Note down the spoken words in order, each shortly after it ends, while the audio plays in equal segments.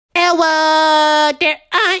Hello there,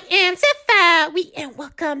 I am Safari, and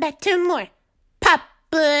welcome back to more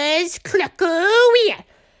Papa's Cluckeria.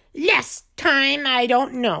 Last time, I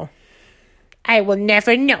don't know. I will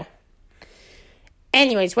never know.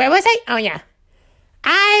 Anyways, where was I? Oh, yeah.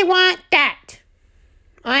 I want that.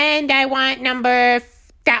 And I want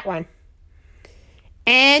that one.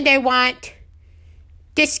 And I want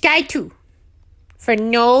this guy too. For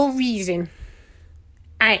no reason.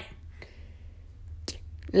 Alright.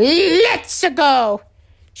 Let's go.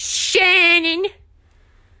 Shannon.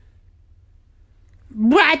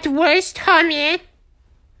 Bratwurst, huh, man?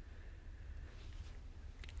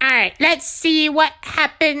 Alright, let's see what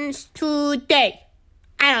happens today.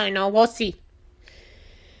 I don't know, we'll see.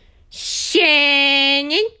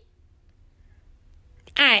 Shannon.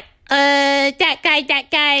 Alright, that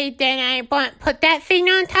guy, then I put that thing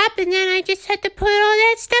on top, and then I just had to put all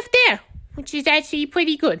that stuff there, which is actually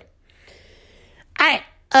pretty good. Alright,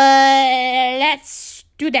 let's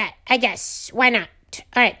do that, I guess. Why not?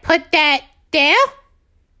 Alright, put that there,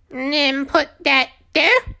 and then put that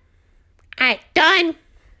there. Alright, done.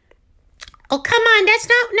 Oh, come on, that's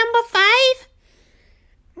not number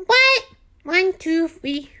 5? What? 1, 2,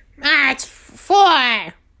 3. It's 4.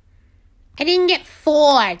 I didn't get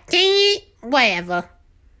 4. Dang it. Whatever.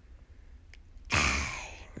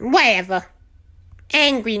 Whatever.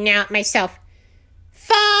 Angry now at myself.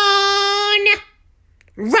 Phone!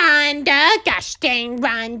 Rhonda. Gosh dang,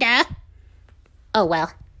 Rhonda. Oh,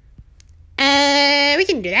 well. We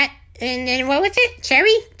can do that. And then what was it?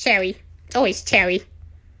 Cherry? Cherry. It's always cherry.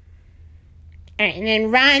 Alright, and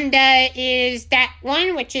then Rhonda is that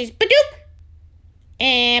one, which is Badoop.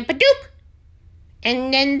 And Badoop.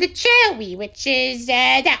 And then the cherry, which is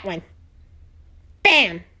that one.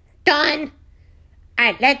 Bam. Done.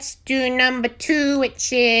 Alright, let's do number 2,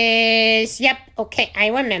 which is... Yep, okay, I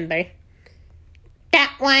remember.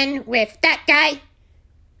 That one with that guy.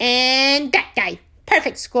 And that guy.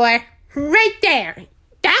 Perfect score. Right there.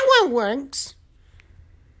 That one works.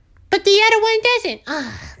 But the other one doesn't.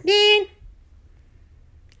 Ah, man.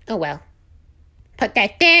 Oh, well. Put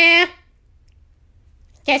that there.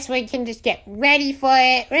 Guess we can just get ready for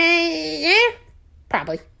it right there.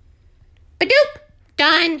 Probably. Badoop.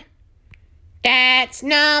 Done. That's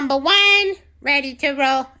number 1. Ready to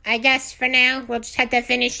roll, I guess, for now. We'll just have to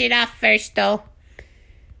finish it off first, though.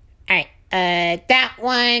 Alright. That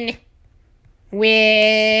one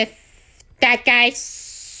with that guy's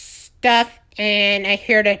stuff. And I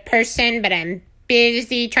heard a person, but I'm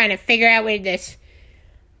busy trying to figure out where this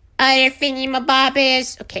other thingy-mabob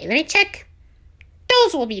is. Okay, let me check.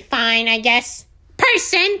 Those will be fine, I guess.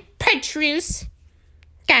 Person, Petrus.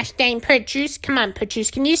 Gosh dang, Petrus. Come on, Petrus.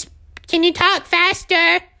 Can you talk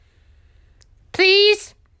faster?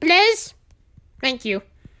 Please? Please? Thank you.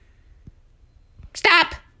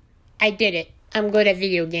 Stop. I did it. I'm good at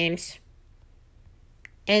video games.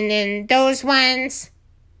 And then those ones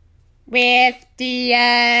with the,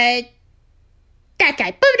 that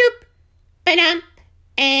guy. Boop-doop. Ba-dum.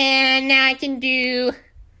 And now I can do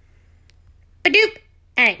Badoop.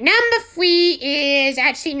 Alright, number 3 is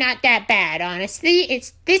actually not that bad, honestly.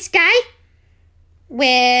 It's this guy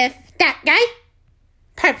with that guy.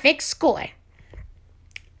 Perfect score.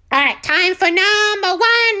 Alright, time for number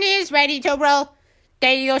 1 is ready to roll.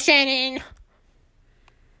 There you go, Shannon.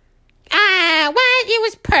 What? It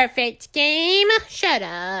was perfect, game. Shut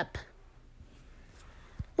up.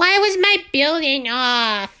 Why was my building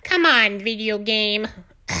off? Come on, video game.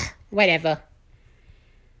 Whatever.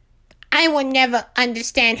 I will never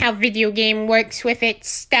understand how video game works with its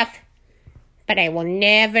stuff. But I will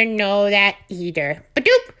never know that either.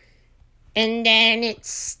 Badoop! And then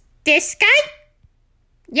it's this guy.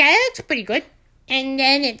 Yeah, that looks pretty good. And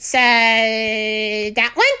then it's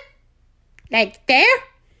that one. Like there.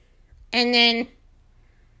 And then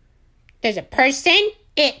there's a person.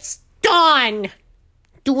 It's Dawn.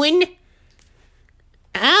 Doing,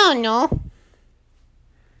 I don't know.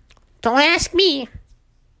 Don't ask me.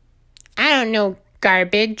 I don't know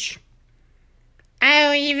garbage. I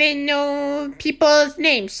don't even know people's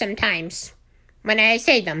names sometimes when I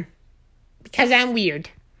say them. Because I'm weird.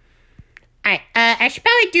 Alright, I should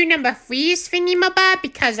probably do number 3's thingy-mabob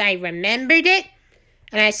because I remembered it.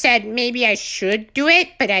 And I said maybe I should do it,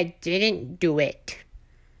 but I didn't do it.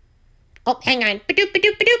 Oh, hang on. Badoop,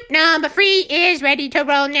 badoop, badoop. Number 3 is ready to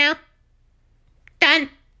roll now. Done.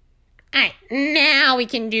 Alright, now we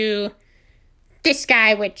can do this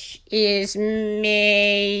guy, which is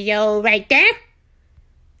Mayo right there.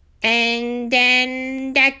 And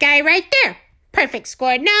then that guy right there. Perfect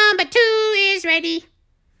score. Number 2 is ready.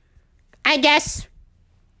 I guess.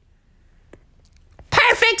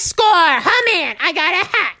 Perfect score! Huh, man? I got a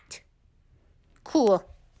hat. cool.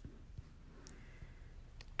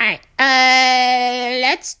 Alright,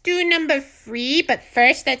 let's do number 3, but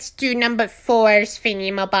first let's do number 4's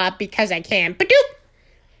thingy-mabob because I can. Ba-doop!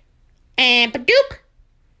 And ba-doop!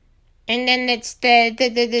 And then it's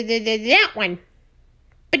that one.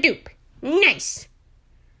 Ba-doop. Nice.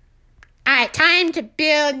 Alright, time to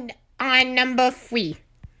build on number 3.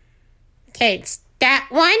 Okay, it's that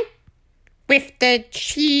one with the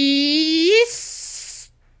cheese.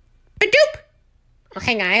 Ba-doop! Oh,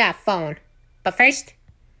 hang on, I got a phone. But first...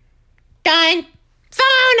 Done.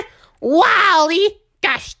 Phone. Wally.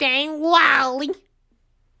 Gosh dang, Wally.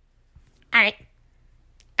 Alright.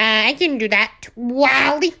 I can do that.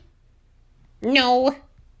 Wally. No.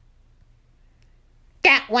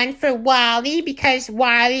 That one for Wally because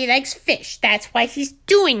Wally likes fish. That's why he's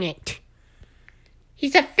doing it.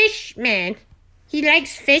 He's a fish man. He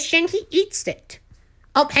likes fish and he eats it.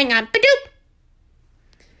 Oh, hang on. Ba-doop.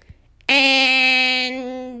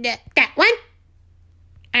 And that one.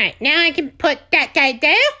 Alright, now I can put that guy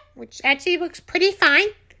there, which actually looks pretty fine.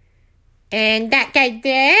 And that guy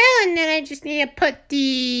there, and then I just need to put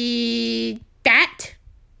that.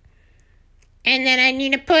 And then I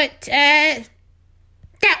need to put, that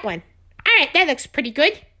one. Alright, that looks pretty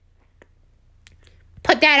good.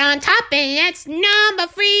 Put that on top, and that's number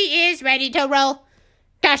 3 is ready to roll.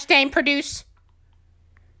 Gosh dang, produce.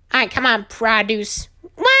 Alright, come on, produce.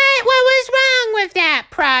 What was wrong with that,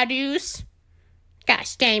 produce?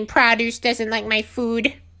 Gosh dang, produce doesn't like my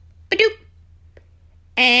food. Ba-doop.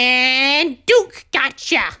 And Duke,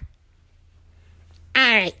 gotcha.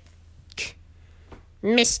 Alright.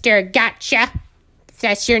 Mr. Gotcha. If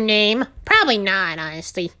that's your name. Probably not,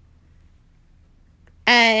 honestly.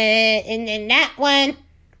 And then that one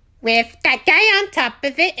with that guy on top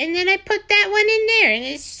of it. And then I put that one in there. And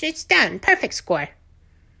it's done. Perfect score.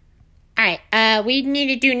 Alright, we need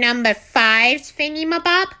to do number 5's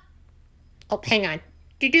thingy-mabob. Oh, hang on.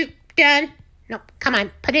 Do-do, done. No, come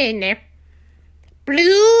on, put it in there.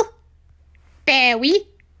 Blueberry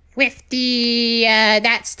with the,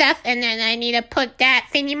 that stuff. And then I need to put that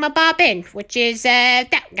thingy-mabob in, which is, that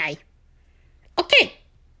guy. Okay.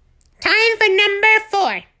 Time for number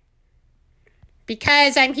 4.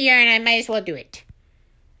 Because I'm here and I might as well do it.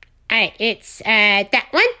 Alright, it's, that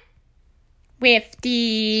one. With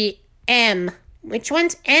the M. Which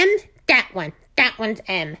one's M? That one. That one's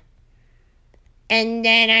M. And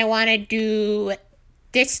then I want to do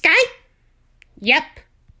this guy. Yep.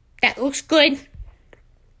 That looks good.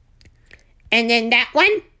 And then that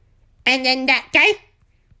one. And then that guy.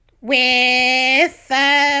 With,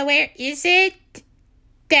 where is it?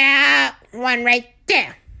 That one right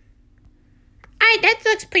there. Alright, that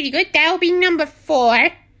looks pretty good. That'll be number 4.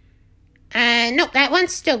 Nope, that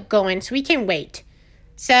one's still going, so we can wait.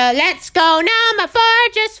 So let's go number 4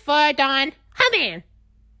 just for Dawn. Come in.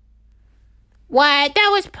 What? That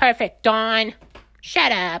was perfect, Dawn.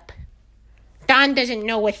 Shut up. Dawn doesn't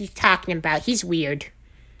know what he's talking about. He's weird.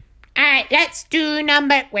 Alright, let's do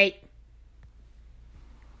number... Wait.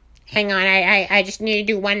 Hang on, I just need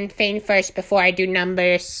to do one thing first before I do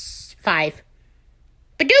number 5.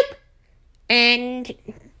 Ba-doop! And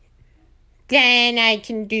then I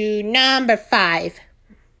can do number 5.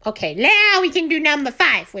 Okay, now we can do number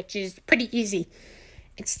 5, which is pretty easy.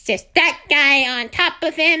 It's just that guy on top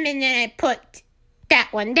of him, and then I put that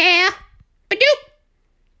one there. Ba-doop!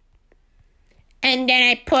 And then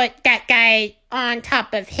I put that guy on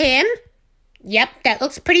top of him. Yep, that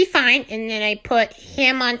looks pretty fine. And then I put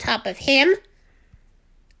him on top of him.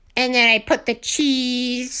 And then I put the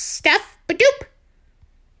cheese stuff. Ba-doop!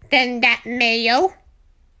 Then that mayo.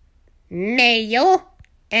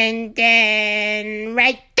 And then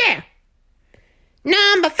right there.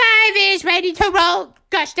 Number 5 is ready to roll.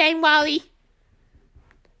 Gosh dang, Wally.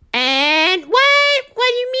 And what? What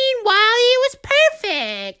do you mean, Wally? It was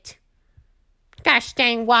perfect. Gosh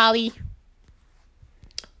dang, Wally.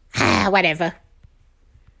 Whatever.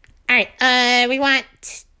 Alright, we want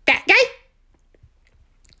that guy.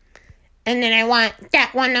 And then I want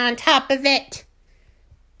that one on top of it.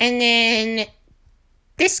 And then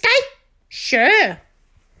this guy? Sure.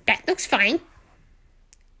 That looks fine.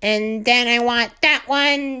 And then I want that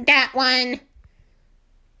one.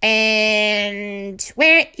 And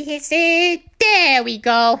where is it? There we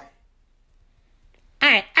go.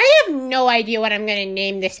 Alright, I have no idea what I'm going to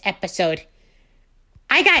name this episode.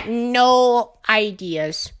 I got no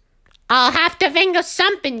ideas. I'll have to think of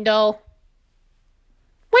something, though.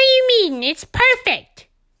 What do you mean? It's perfect.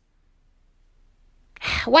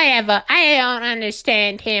 Whatever. I don't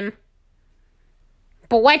understand him.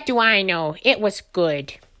 But what do I know? It was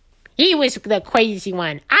good. He was the crazy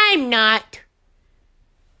one. I'm not.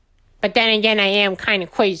 But then again, I am kind of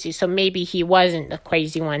crazy, so maybe he wasn't the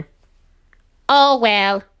crazy one. Oh,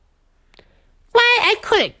 well. Why, I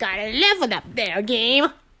could have got a level up there, game.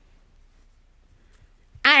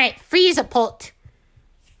 Alright, freeze a pult.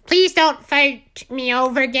 Please don't fight me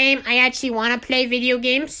over, game. I actually want to play video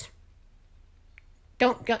games.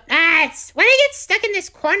 Don't go... when I get stuck in this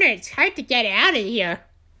corner, it's hard to get out of here.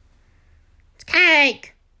 It's kind of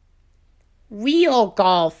like real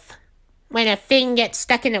golf. When a thing gets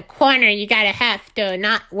stuck in a corner, you gotta have to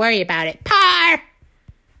not worry about it. Par!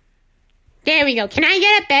 There we go. Can I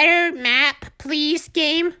get a better map, please,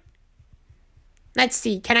 game? Let's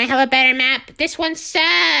see. Can I have a better map? This one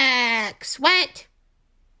sucks. What?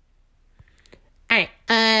 Alright.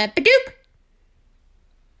 Badoop.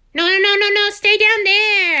 No. Stay down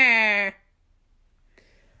there.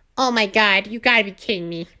 Oh, my God. You gotta be kidding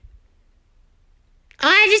me.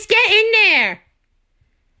 Just get in there.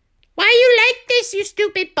 Why you like this, you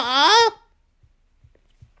stupid ball?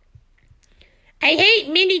 I hate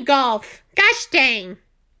mini golf. Gosh dang.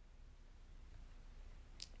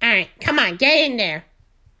 Alright, come on, get in there.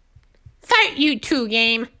 Fight you two,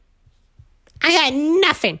 game. I got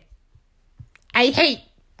nothing. I hate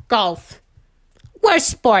golf. Worst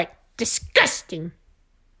sport. Disgusting.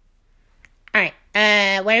 Alright,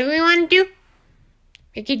 what do we want to do?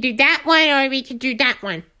 We could do that one or we could do that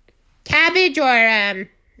one. Cabbage or,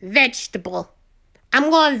 vegetable. I'm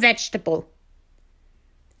going vegetable.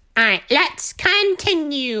 Alright, let's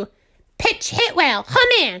continue. Pitch hit well.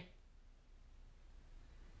 Oh, man.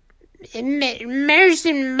 Mers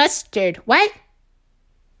and mustard. What?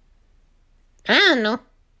 I don't know.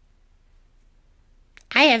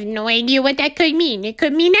 I have no idea what that could mean. It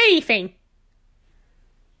could mean anything.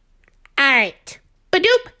 Alright.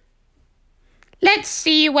 Badoop. Let's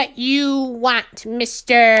see what you want,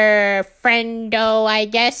 Mr. Friendo, I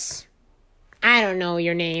guess. I don't know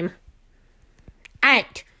your name.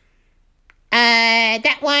 Alright.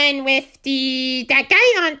 That one with that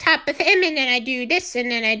guy on top of him, and then I do this, and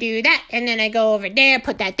then I do that, and then I go over there,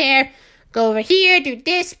 put that there, go over here, do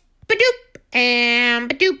this, badoop, and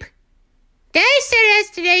badoop. Did I say that's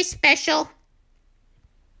today's special?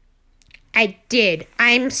 I did.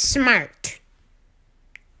 I'm smart.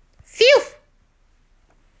 Phew.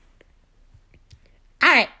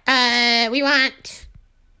 Alright, we want...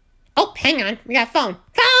 Oh, hang on. We got phone.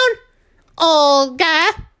 Phone!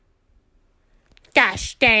 Olga.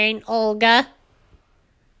 Gosh dang, Olga.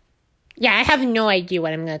 Yeah, I have no idea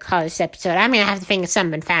what I'm going to call this episode. I'm going to have to think of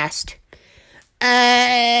something fast. I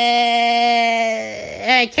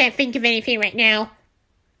can't think of anything right now.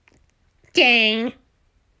 Dang.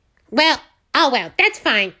 Well, that's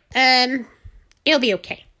fine. It'll be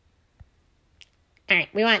okay. Alright,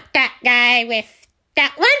 we want that guy with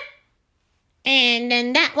that one. And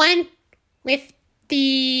then that one with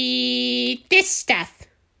this stuff.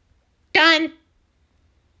 Done.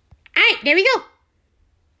 Alright, there we go.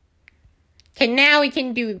 Okay, now we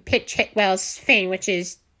can do Pitch Hitwell's thing, which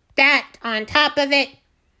is that on top of it.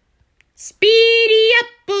 Speedy up,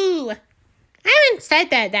 boo. I haven't said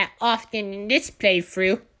that often in this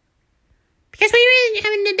playthrough. Because we really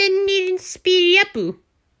haven't been needing speedy up, boo.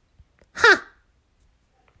 Huh.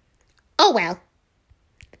 Oh well.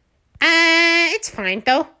 It's fine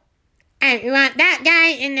though. Alright, we want that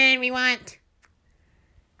guy, and then we want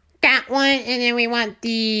that one, and then we want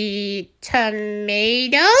the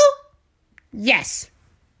tomato? Yes.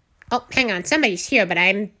 Oh, hang on. Somebody's here, but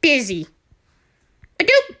I'm busy.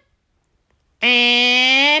 Badoop.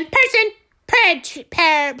 And person.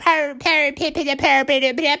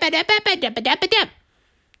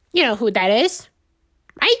 You know who that is,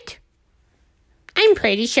 right? I'm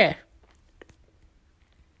pretty sure.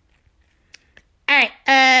 Alright,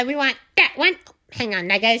 we want that one. Oh, hang on,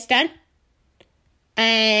 that guy's done.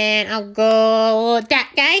 And I'll go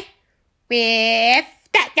that guy with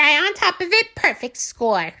that guy on top of it. Perfect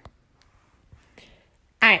score.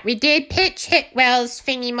 Alright, we did Pitch Hitwell's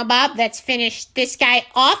thingy-mabob. Let's finish this guy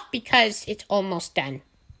off because it's almost done.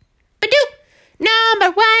 Badoop!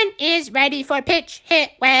 Number 1 is ready for Pitch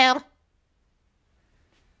Hitwell.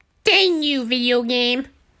 Dang you, video game.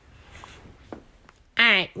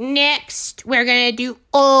 Alright, next we're going to do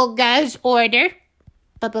Olga's order.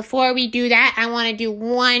 But before we do that, I want to do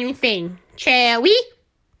one thing. Shall we?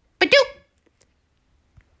 Badoop!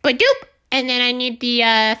 Badoop! And then I need the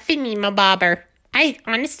thingy-mabobber. I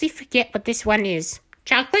honestly forget what this one is.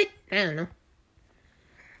 Chocolate? I don't know.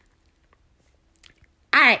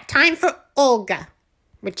 Alright, time for Olga.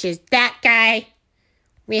 Which is that guy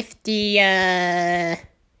with the,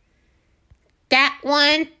 that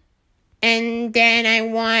one. And then I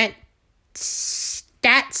want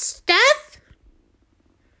that stuff.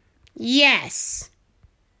 Yes.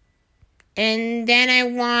 And then I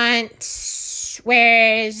want,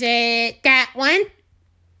 where is it? That one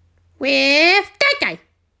with that guy.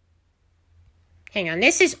 Hang on,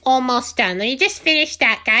 this is almost done. Let me just finish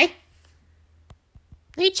that guy.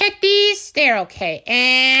 Let me check these. They're okay.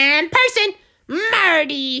 And person,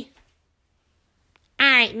 Marty. All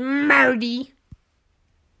right, Marty.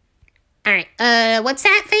 All right, what's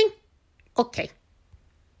that thing? Okay.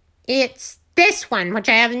 It's this one, which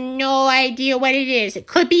I have no idea what it is. It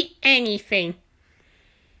could be anything.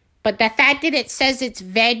 But the fact that it says it's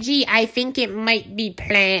veggie, I think it might be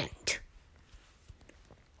plant.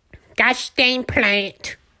 Gosh dang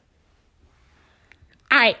plant.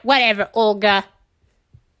 Alright, whatever, Olga.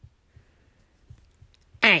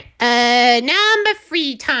 Alright, number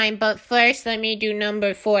 3 time, but first let me do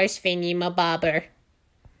number 4's thingy-mabobber.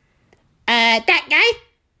 That guy.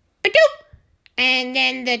 Ba-doop. And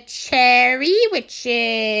then the cherry, which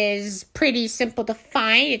is pretty simple to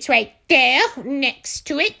find. It's right there next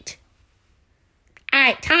to it.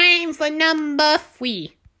 Alright, time for number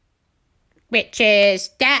 3. Which is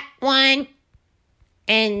that one.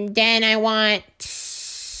 And then I want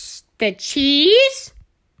the cheese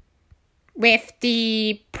with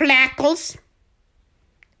the plackles.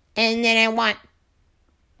 And then I want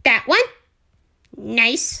that one.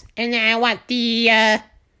 Nice. And then I want the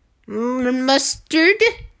mustard.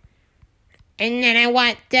 And then I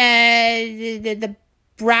want the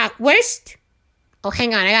bratwurst. Oh,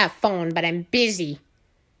 hang on. I got a phone, but I'm busy.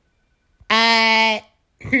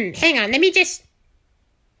 Hang on, let me just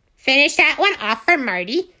finish that one off for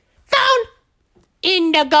Marty. Phone!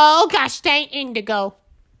 Indigo. Gosh dang indigo.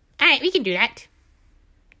 Alright, we can do that.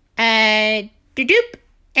 Doop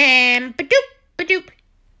and ba-doop, ba-doop,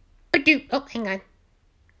 ba-doop. Oh, hang on.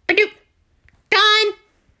 Ba-doop. Done.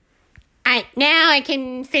 Alright, now I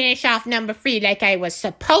can finish off number 3 like I was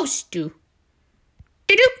supposed to.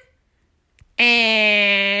 Doop.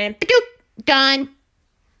 And ba-doop. Done.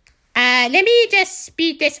 Let me just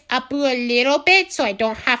speed this up a little bit so I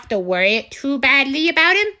don't have to worry too badly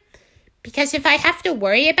about him. Because if I have to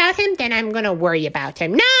worry about him, then I'm going to worry about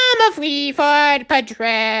him. Number 3 for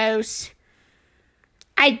Patros.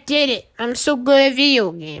 I did it. I'm so good at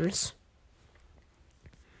video games.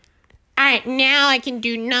 Alright, now I can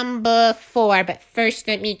do number 4. But first,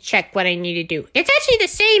 let me check what I need to do. It's actually the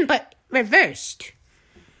same, but reversed.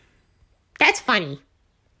 That's funny.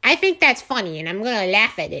 I think that's funny, and I'm going to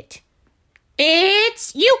laugh at it.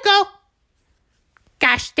 It's Yuko.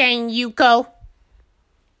 Gosh dang Yuko.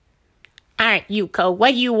 Alright, Yuko,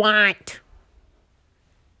 what do you want?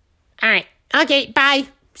 Alright, okay, bye.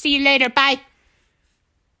 See you later, bye.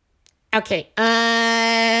 Okay,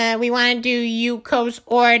 we want to do Yuko's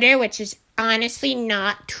order, which is honestly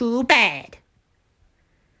not too bad.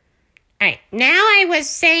 Alright, now I was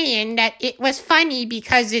saying that it was funny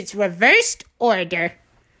because it's reversed order,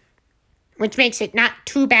 which makes it not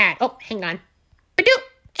too bad. Oh, hang on. Ba-doop,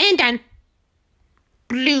 and done.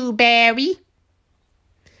 Blueberry.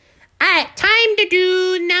 Alright, time to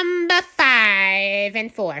do number 5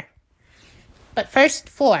 and 4. But first,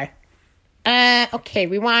 4. Okay,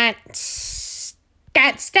 we want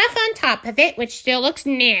that stuff on top of it, which still looks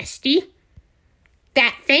nasty.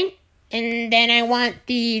 That thing. And then I want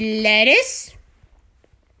the lettuce.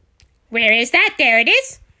 Where is that? There it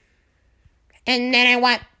is. And then I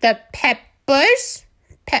want the peppers.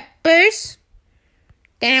 Peppers.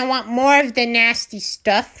 Then I want more of the nasty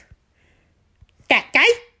stuff. That guy.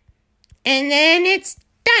 And then it's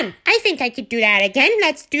done. I think I could do that again.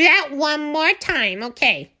 Let's do that one more time.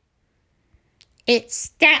 Okay. It's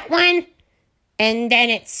that one. And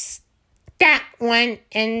then it's that one.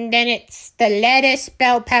 And then it's the lettuce,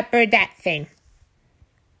 bell pepper, that thing.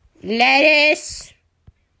 Lettuce.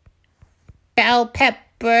 Bell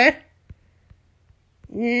pepper.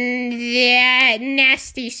 That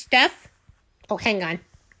nasty stuff. Oh, hang on.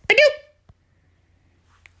 Ba-doop.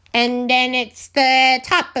 And then it's the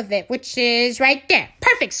top of it, which is right there.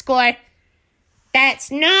 Perfect score.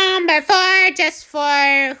 That's number 4, just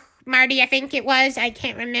for Marty, I think it was. I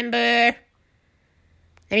can't remember.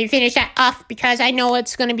 Let me finish that off because I know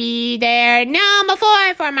it's going to be there. Number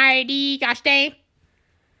 4 for Marty. Gosh dang.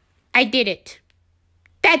 I did it.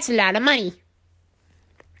 That's a lot of money.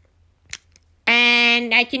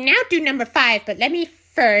 And I can now do number 5, but let me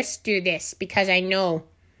first do this because I know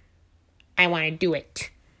I want to do it.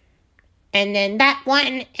 And then that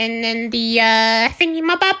one, and then the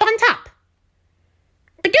thingy-mabop on top.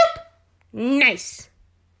 Ba-doop! Nice.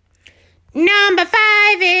 Number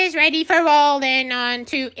 5 is ready for rolling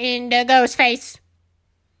onto Indigo's face.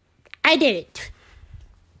 I did it.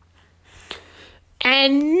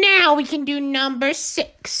 And now we can do number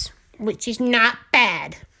 6, which is not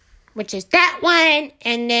bad, which is that one,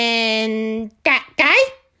 and then that guy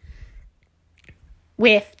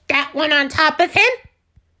with that one on top of him,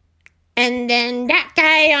 and then that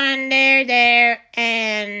guy on there,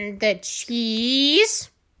 and the cheese,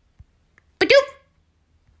 ba-doop,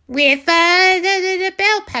 with the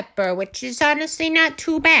bell pepper, which is honestly not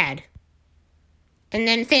too bad. And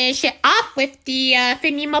then finish it off with the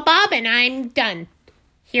thingy-mabob, and I'm done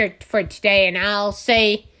here for today. And I'll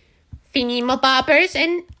say thingy-mabobbers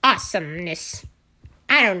and awesomeness.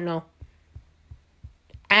 I don't know.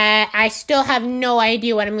 I still have no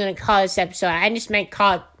idea what I'm going to call this episode. I just might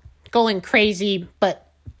call it Going Crazy, but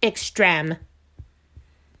extreme.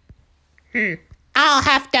 I'll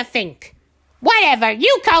have to think. Whatever,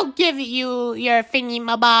 you go give you your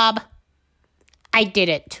thingy-mabob. I did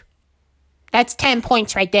it. That's 10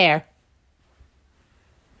 points right there.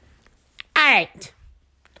 Alright.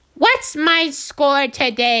 What's my score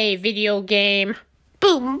today, video game?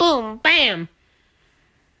 Boom, boom, bam.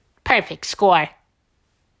 Perfect score.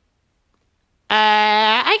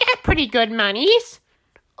 I got pretty good monies.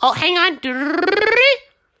 Oh, hang on.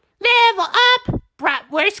 Level up.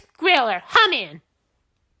 Bratwurst Griller. Hum in.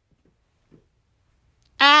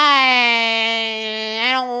 I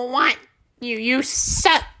don't want you. You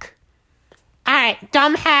suck. Alright,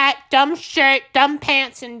 dumb hat, dumb shirt, dumb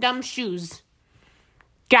pants, and dumb shoes.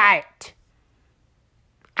 Got it.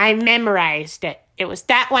 I memorized it. It was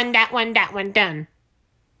that one, done.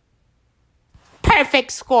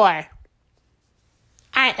 Perfect score.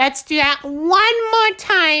 Alright, let's do that one more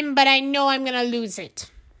time, but I know I'm gonna lose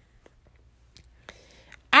it.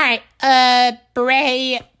 Alright,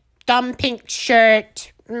 beret, dumb pink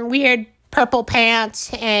shirt, weird purple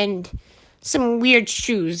pants, and some weird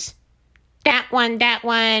shoes. That one,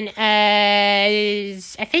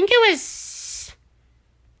 is, I think it was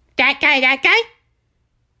that guy.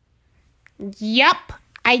 Yup,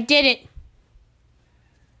 I did it.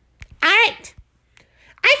 Alright,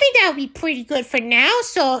 I think that would be pretty good for now,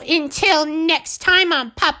 so until next time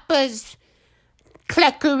on Papa's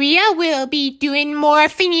Cluckeria, we'll be doing more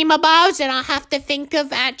thingy-mabobs, and I'll have to think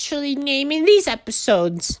of actually naming these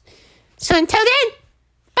episodes. So until then,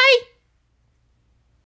 bye!